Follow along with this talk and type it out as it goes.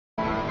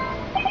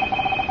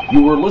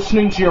You were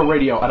listening to your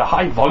radio at a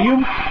high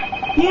volume?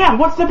 Yeah,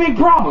 what's the big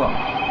problem?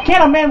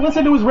 Can't a man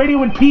listen to his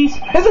radio in peace?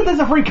 Isn't this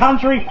a free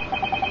country?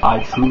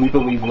 I truly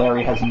believe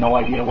Larry has no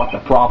idea what the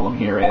problem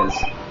here is.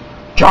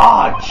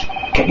 Judge,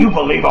 can you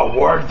believe a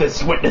word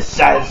this witness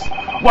says?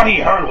 What he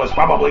heard was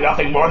probably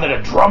nothing more than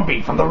a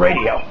drumbeat from the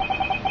radio.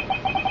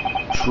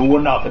 True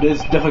enough, it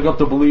is difficult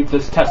to believe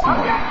this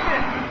testimony.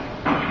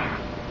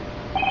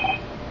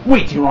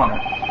 Wait, Your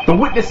Honor. The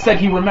witness said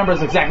he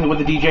remembers exactly what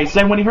the DJ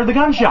said when he heard the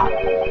gunshot.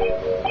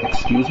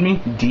 Excuse me?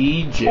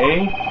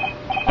 DJ?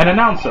 An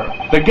announcer.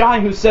 The guy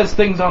who says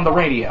things on the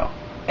radio.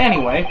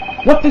 Anyway,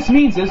 what this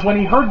means is when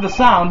he heard the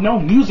sound, no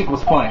music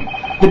was playing.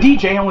 The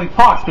DJ only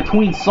talks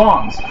between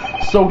songs,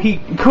 so he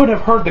could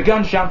have heard the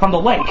gunshot from the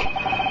lake.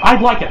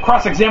 I'd like to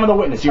cross-examine the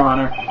witness, Your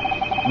Honor.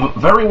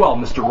 Very well,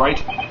 Mr.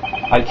 Wright.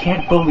 I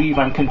can't believe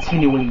I'm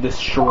continuing this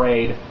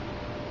charade.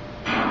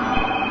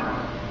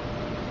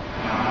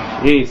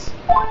 Jeez.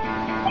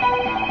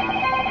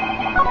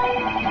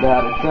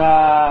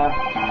 Da-da-da.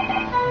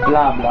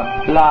 Blah,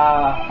 blah,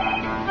 blah.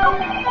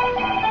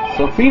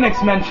 So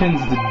Phoenix mentions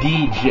the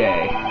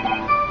DJ.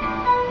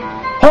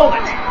 Hold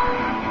it!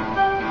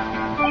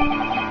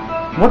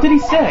 What did he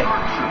say?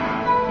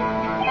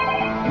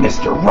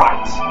 Mr.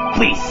 Wright,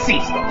 please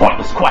cease the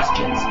pointless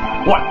questions.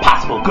 What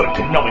possible good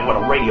could knowing what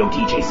a radio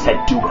DJ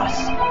said do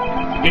us?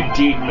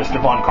 Indeed, Mr.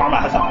 Von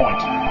Karma has a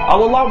point.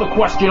 I'll allow the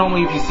question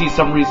only if you see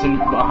some reason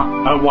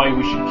why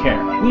we should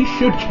care. We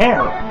should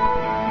care.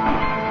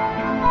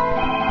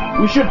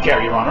 We should care,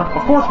 Your Honor.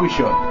 Of course we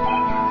should.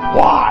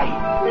 Why?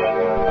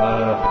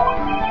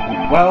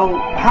 Well,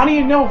 how do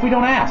you know if we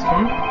don't ask,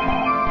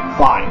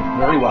 Fine,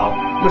 very well.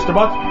 Mr.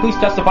 Butts, please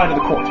testify to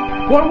the court.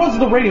 What was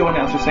the radio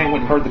announcer saying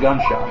when you heard the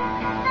gunshot?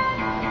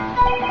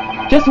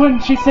 Just when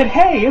she said,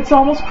 "Hey, it's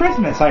almost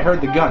Christmas," I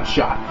heard the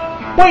gunshot.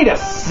 Wait a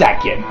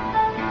second.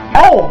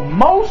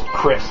 Almost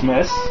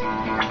Christmas?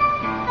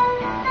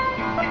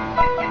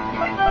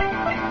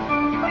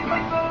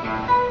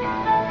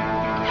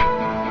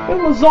 It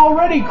was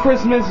already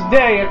Christmas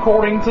Day,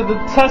 according to the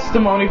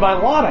testimony by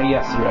Lana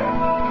yesterday.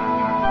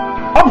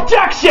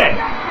 Objection!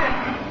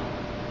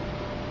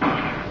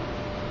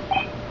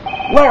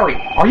 Larry,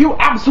 are you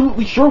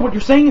absolutely sure what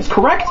you're saying is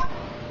correct?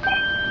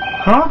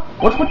 Huh?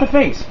 What's with the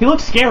face? He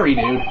looks scary,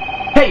 dude.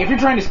 Hey, if you're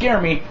trying to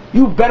scare me,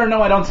 you better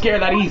know I don't scare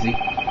that easy.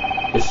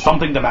 Is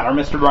something the matter,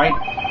 Mr. Wright?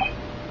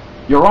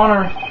 Your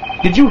Honor,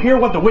 did you hear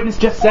what the witness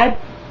just said?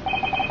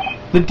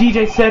 The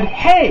DJ said,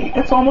 "Hey,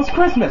 it's almost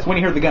Christmas," when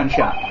he heard the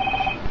gunshot.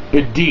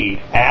 Indeed.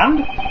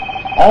 And?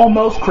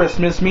 Almost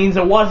Christmas means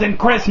it wasn't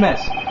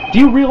Christmas. Do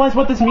you realize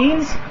what this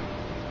means?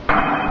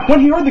 When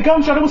he heard the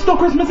gunshot, it was still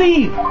Christmas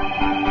Eve.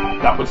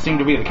 That would seem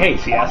to be the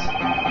case, yes.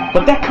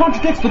 But that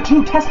contradicts the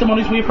two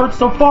testimonies we've heard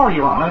so far,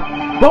 Your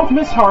Honor. Both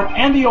Miss Hart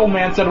and the old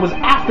man said it was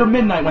after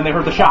midnight when they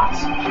heard the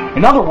shots.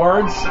 In other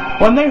words,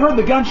 when they heard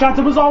the gunshots,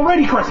 it was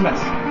already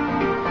Christmas.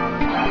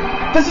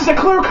 This is a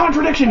clear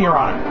contradiction, Your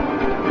Honor.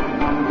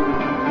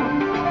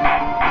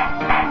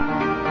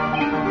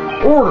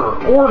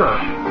 Order.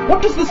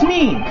 What does this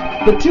mean?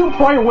 The two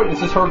prior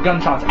witnesses heard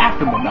gunshots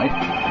after midnight.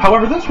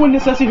 However, this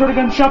witness says he heard a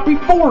gunshot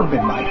before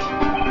midnight.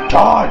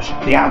 Judge,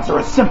 the answer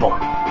is simple.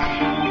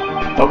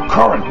 The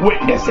current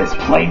witness is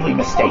plainly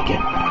mistaken.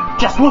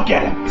 Just look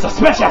at him.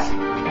 Suspicious.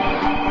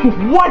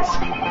 What?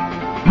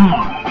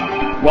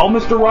 Well,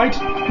 Mr. Wright,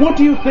 what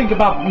do you think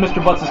about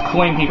Mr. Butts'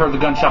 claim he heard the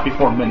gunshot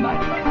before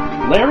midnight?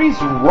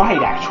 Larry's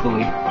right,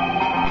 actually.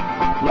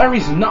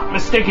 Larry's not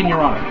mistaken,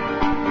 Your Honor.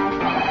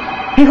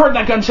 He heard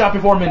that gunshot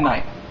before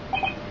midnight.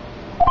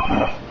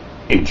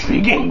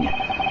 Intriguing.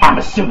 I'm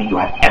assuming you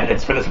have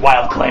evidence for this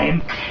wild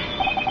claim.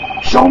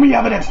 Show me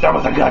evidence there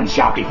was a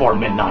gunshot before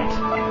midnight.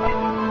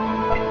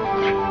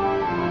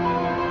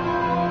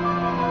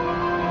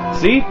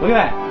 See? Look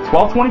at that.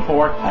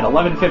 12:24 at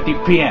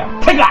 11:50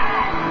 p.m. Take that!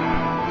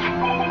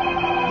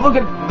 Look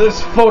at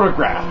this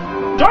photograph.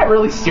 Do I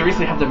really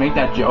seriously have to make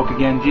that joke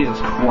again? Jesus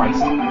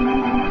Christ.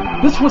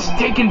 This was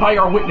taken by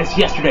our witness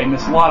yesterday,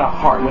 Miss Lotta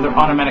Hart, with her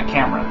automatic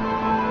camera.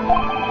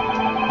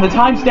 The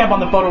timestamp on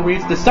the photo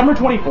reads December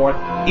 24th,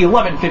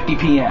 11:50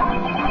 p.m.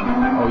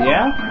 Oh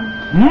yeah?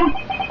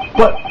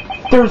 But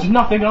there's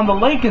nothing on the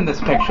lake in this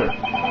picture.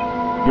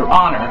 Your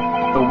Honor,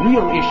 the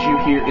real issue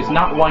here is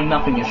not why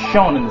nothing is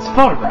shown in this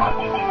photograph.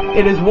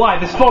 It is why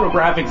this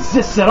photograph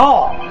exists at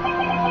all.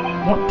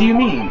 What do you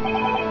mean?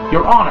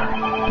 Your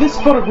Honor, this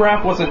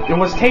photograph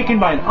was taken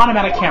by an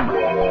automatic camera.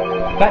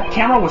 That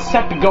camera was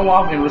set to go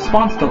off in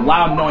response to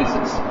loud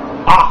noises.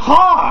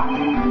 Aha!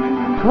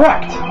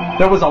 Correct.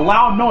 There was a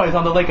loud noise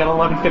on the lake at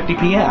 11:50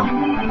 p.m.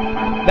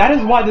 That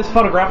is why this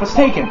photograph was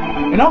taken.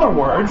 In other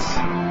words,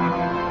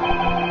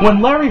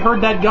 when Larry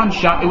heard that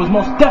gunshot, it was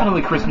most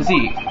definitely Christmas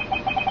Eve.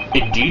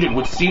 Indeed, it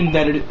would seem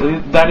that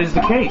that is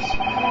the case.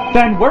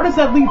 Then where does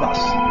that leave us?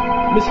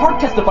 Miss Hart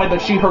testified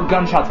that she heard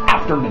gunshots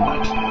after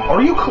midnight. Are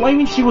you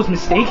claiming she was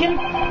mistaken?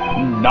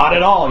 Not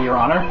at all, Your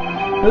Honor.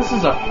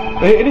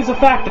 It is a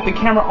fact that the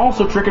camera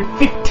also triggered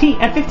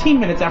 15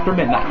 minutes after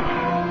midnight.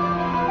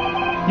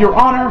 Your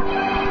Honor,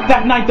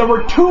 that night there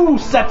were two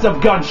sets of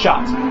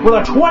gunshots with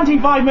a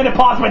 25-minute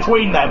pause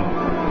between them.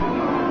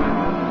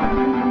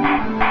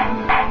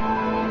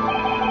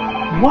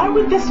 Why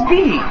would this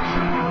be?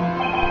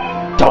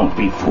 Don't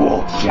be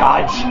fooled,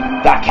 Judge.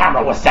 That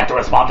camera was set to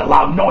respond to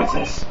loud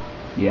noises.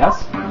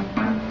 Yes?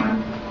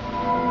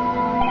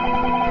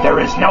 There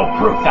is no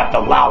proof that the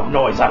loud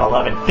noise at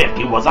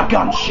 11:50 was a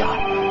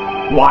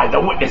gunshot. Why,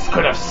 the witness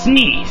could have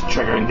sneezed,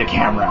 triggering the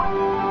camera.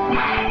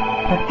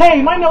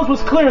 Hey, my nose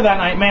was clear that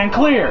night, man,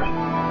 clear.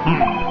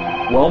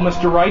 Well,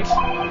 Mr. Wright,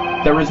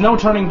 there is no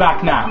turning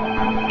back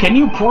now. Can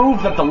you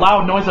prove that the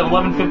loud noise at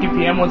 11:50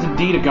 p.m. was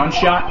indeed a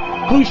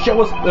gunshot? Please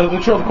show us,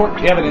 show the court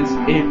evidence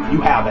if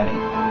you have any.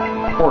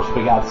 Of course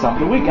we got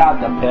something. We got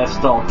the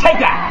pistol. Take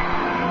that!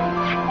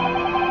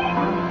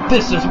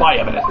 This is my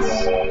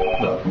evidence.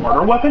 The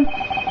murder weapon?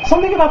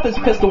 Something about this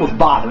pistol was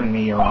bothering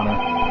me, Your Honor.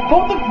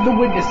 Both of the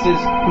witnesses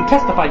who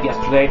testified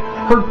yesterday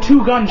heard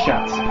 2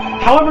 gunshots.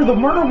 However, the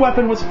murder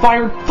weapon was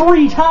fired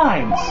 3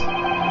 times.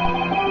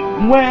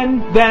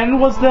 When, then,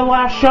 was the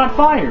last shot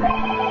fired?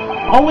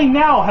 Only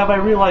now have I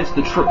realized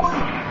the truth.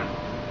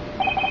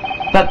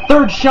 That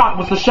 3rd shot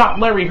was the shot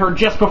Larry heard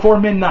just before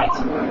midnight.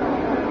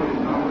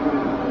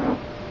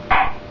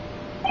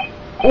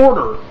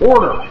 Order.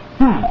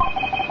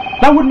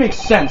 That would make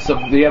sense of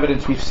the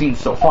evidence we've seen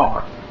so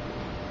far.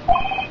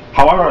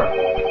 However,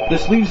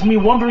 this leaves me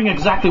wondering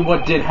exactly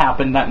what did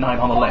happen that night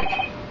on the lake.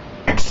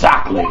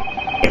 Exactly.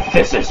 If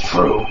this is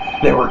true,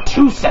 there were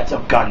 2 sets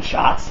of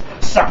gunshots,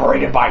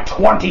 separated by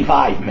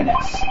 25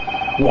 minutes.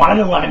 One at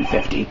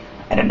 11:50,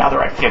 and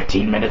another at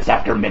 15 minutes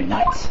after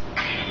midnight.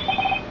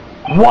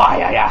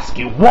 Why, I ask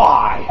you,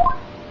 why?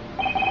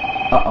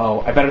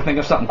 Uh-oh, I better think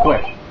of something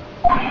quick.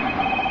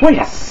 Wait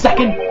a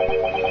second!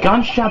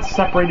 Gunshots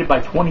separated by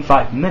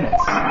 25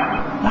 minutes.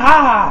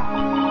 Ah!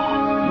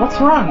 What's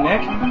wrong,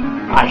 Nick?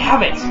 I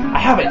have it!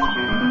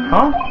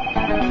 Huh?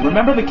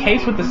 Remember the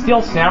case with the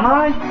Steel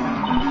Samurai?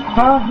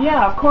 Huh?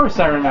 Yeah, of course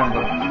I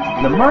remember.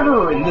 The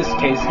murderer in this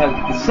case has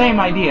the same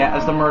idea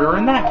as the murderer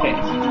in that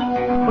case.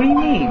 What do you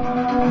mean?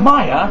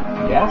 Maya?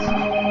 Yes?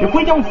 If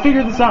we don't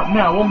figure this out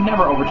now, we'll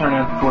never overturn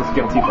Edward's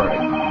guilty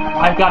verdict.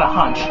 I've got a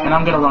hunch, and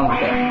I'm gonna run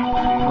with it.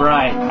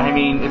 Right, I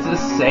mean, is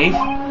this safe?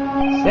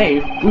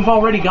 Safe? We've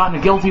already gotten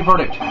a guilty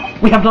verdict.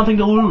 We have nothing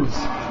to lose.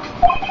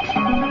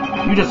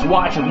 You just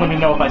watch and let me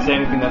know if I say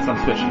anything that's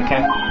suspicious,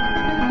 okay?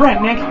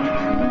 Right, Nick.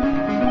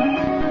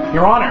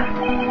 Your Honor.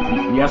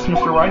 Yes,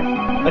 Mr.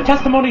 Wright? The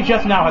testimony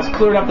just now has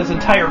cleared up this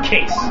entire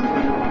case.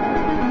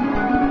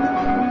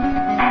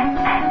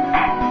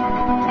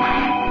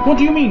 What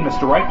do you mean,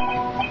 Mr. Wright?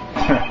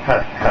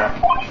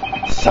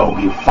 So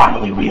you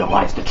finally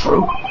realized the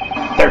truth?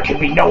 There could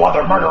be no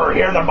other murderer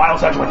here than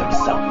Miles Edgeworth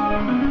himself.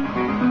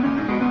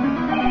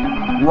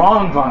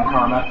 Wrong, Von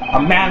Karma.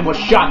 A man was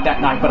shot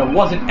that night, but it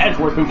wasn't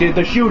Edgeworth who did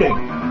the shooting.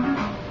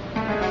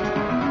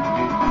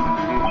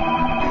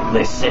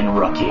 Listen,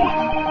 rookie.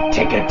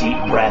 Take a deep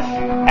breath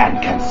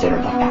and consider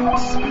the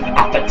facts.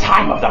 At the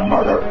time of the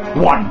murder,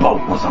 1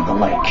 boat was on the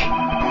lake.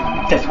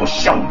 This was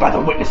shown by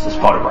the witness's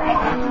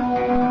photograph.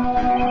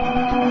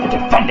 The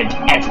defendant,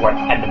 Edgeworth,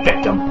 and the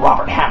victim,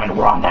 Robert Hammond,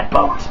 were on that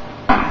boat.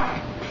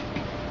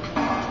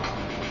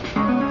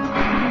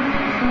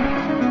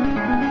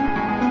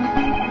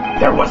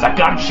 There was a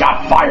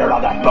gunshot fired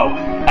on that boat,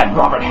 and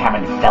Robert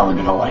Hammond fell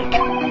into the lake.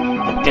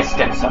 The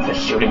distance of the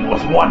shooting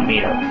was 1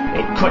 meter.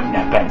 It couldn't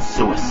have been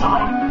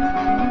suicide.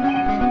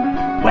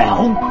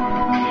 Well,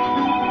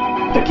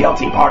 the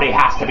guilty party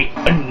has to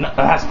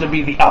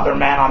be the other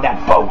man on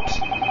that boat.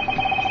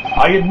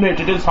 I admit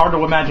it is hard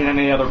to imagine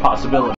any other possibility.